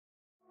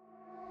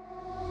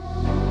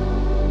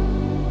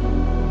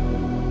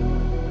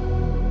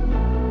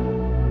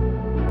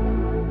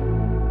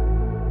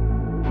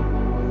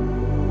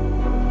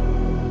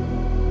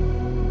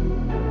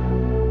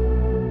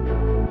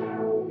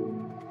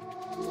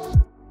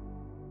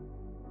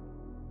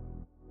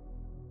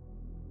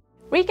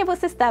Recab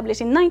was established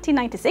in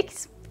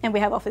 1996 and we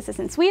have offices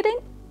in Sweden,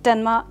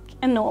 Denmark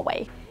and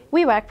Norway.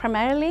 We work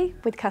primarily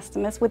with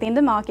customers within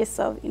the markets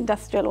of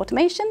industrial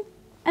automation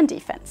and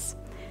defense.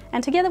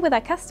 And together with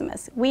our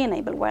customers, we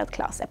enable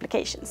world-class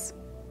applications.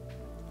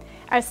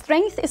 Our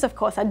strength is of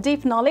course our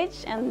deep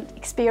knowledge and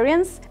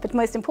experience, but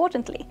most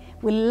importantly,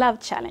 we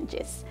love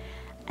challenges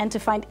and to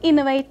find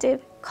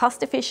innovative,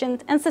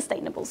 cost-efficient and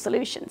sustainable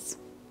solutions.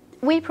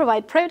 We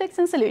provide products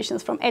and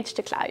solutions from edge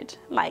to cloud,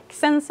 like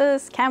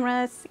sensors,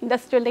 cameras,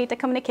 industrial data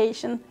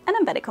communication and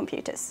embedded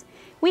computers.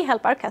 We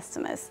help our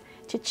customers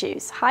to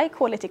choose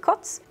high-quality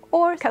COTS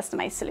or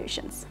customized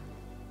solutions.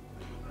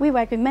 We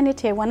work with many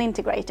Tier 1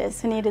 integrators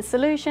who need a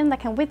solution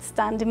that can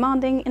withstand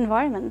demanding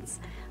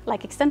environments,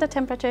 like extended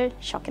temperature,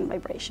 shock and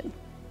vibration.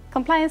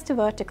 Compliance to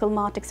vertical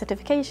MARTEC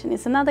certification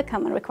is another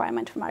common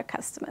requirement from our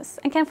customers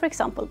and can, for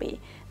example,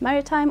 be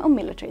maritime or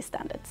military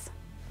standards.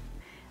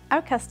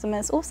 Our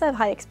customers also have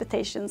high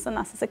expectations on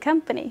us as a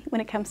company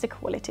when it comes to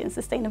quality and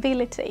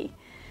sustainability,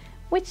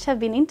 which have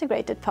been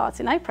integrated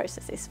parts in our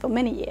processes for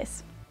many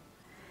years.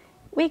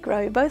 We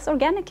grow both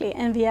organically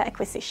and via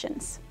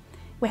acquisitions.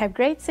 We have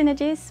great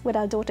synergies with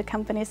our daughter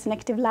company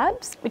Synective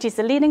Labs, which is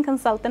a leading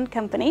consultant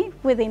company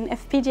within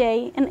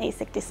FPGA and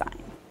ASIC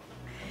design.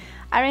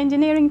 Our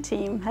engineering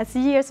team has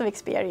years of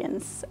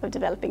experience of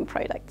developing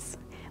products.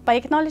 By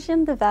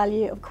acknowledging the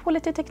value of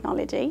quality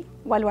technology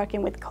while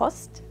working with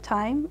cost,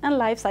 time and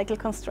life cycle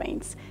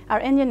constraints, our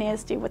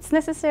engineers do what's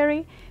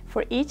necessary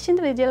for each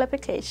individual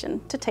application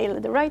to tailor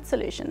the right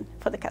solution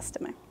for the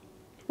customer.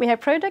 We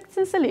have products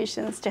and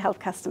solutions to help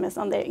customers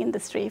on their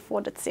Industry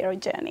 4.0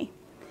 journey.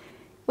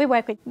 We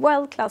work with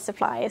world-class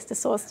suppliers to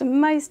source the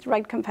most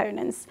right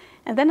components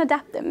and then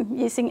adapt them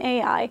using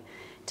AI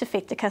to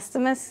fit the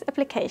customer's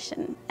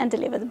application and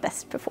deliver the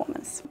best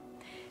performance.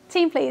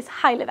 Team play is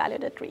highly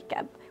valued at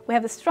Recab. We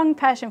have a strong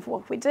passion for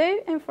what we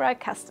do and for our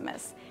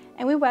customers,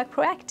 and we work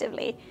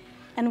proactively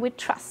and with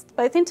trust,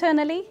 both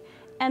internally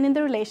and in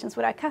the relations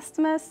with our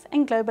customers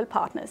and global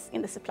partners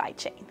in the supply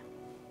chain.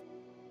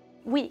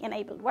 We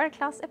enable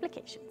world-class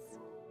applications.